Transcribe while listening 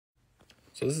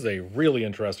So this is a really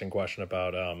interesting question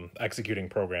about executing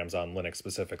programs on Linux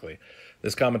specifically.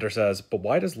 This commenter says, but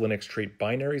why does Linux treat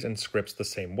binaries and scripts the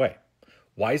same way?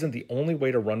 Why isn't the only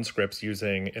way to run scripts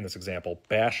using, in this example,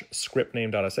 bash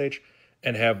scriptname.sh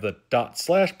and have the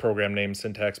 / program name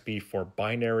syntax be for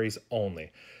binaries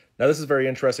only? Now, this is very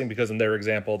interesting because in their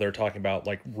example, they're talking about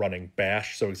like running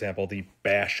bash. So example, the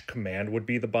bash command would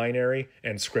be the binary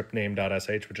and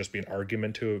scriptname.sh would just be an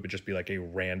argument to it. It would just be like a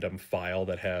random file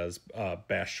that has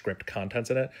bash script contents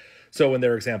in it. So in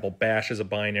their example, bash is a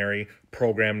binary,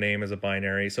 program name is a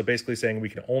binary. So basically saying we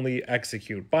can only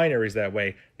execute binaries that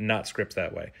way, not scripts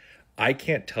that way. I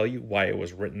can't tell you why it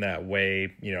was written that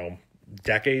way,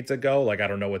 decades ago. Like, I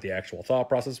don't know what the actual thought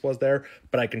process was there,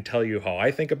 but I can tell you how I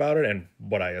think about it and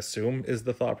what I assume is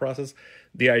the thought process.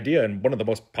 The idea, and one of the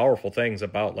most powerful things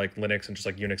about like Linux and just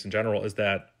like Unix in general, is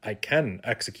that I can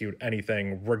execute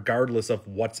anything regardless of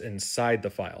what's inside the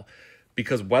file,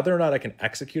 because whether or not I can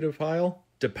execute a file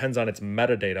depends on its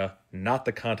metadata, not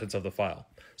the contents of the file.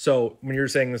 So when you're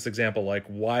saying this example, like,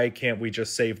 why can't we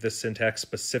just save this syntax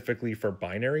specifically for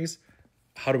binaries?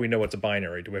 How do we know it's a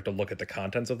binary? Do we have to look at the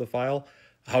contents of the file?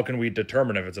 How can we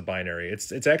determine if it's a binary?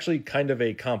 It's actually kind of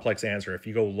a complex answer. If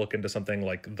you go look into something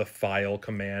like the file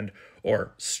command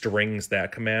or strings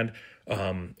that command,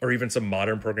 or even some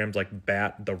modern programs like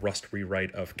bat, the Rust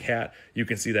rewrite of cat, you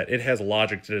can see that it has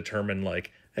logic to determine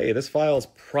like, hey, this file is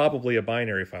probably a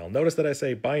binary file. Notice that I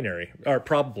say binary, or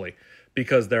probably,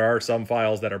 because there are some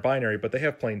files that are binary, but they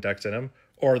have plain text in them.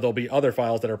 Or there'll be other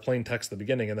files that are plain text at the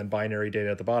beginning and then binary data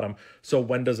at the bottom. So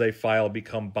when does a file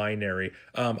become binary?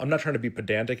 I'm not trying to be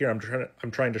pedantic here.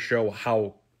 I'm trying to show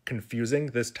how confusing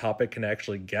this topic can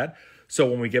actually get. So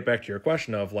when we get back to your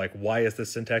question of like, why is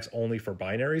this syntax only for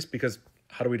binaries? Because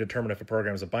how do we determine if a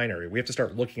program is a binary? We have to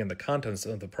start looking at the contents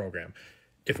of the program.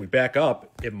 If we back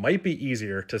up, it might be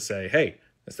easier to say, hey,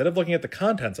 instead of looking at the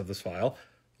contents of this file,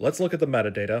 let's look at the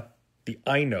metadata, the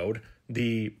inode,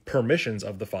 the permissions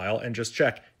of the file, and just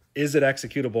check, is it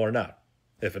executable or not?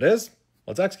 If it is,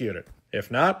 let's execute it. If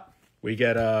not, we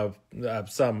get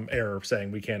some error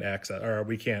saying we can't access or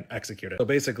we can't execute it. So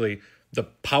basically, the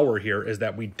power here is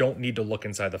that we don't need to look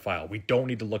inside the file. We don't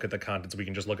need to look at the contents. We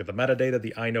can just look at the metadata,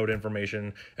 the inode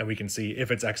information, and we can see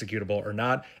if it's executable or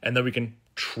not, and then we can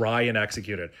try and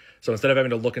execute it. So instead of having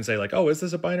to look and say like, oh, is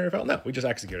this a binary file? No, we just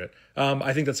execute it.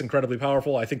 I think that's incredibly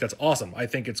powerful. I think that's awesome. I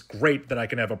think it's great that I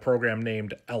can have a program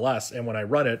named ls, and when I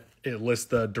run it, it lists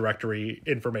the directory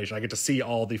information. I get to see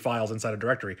all the files inside a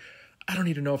directory. I don't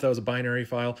need to know if that was a binary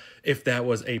file, if that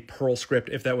was a Perl script,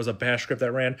 if that was a bash script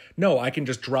that ran. No, I can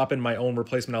just drop in my own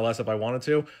replacement ls if I wanted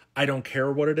to. I don't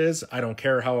care what it is. I don't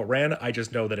care how it ran. I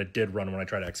just know that it did run when I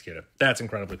tried to execute it. That's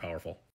incredibly powerful.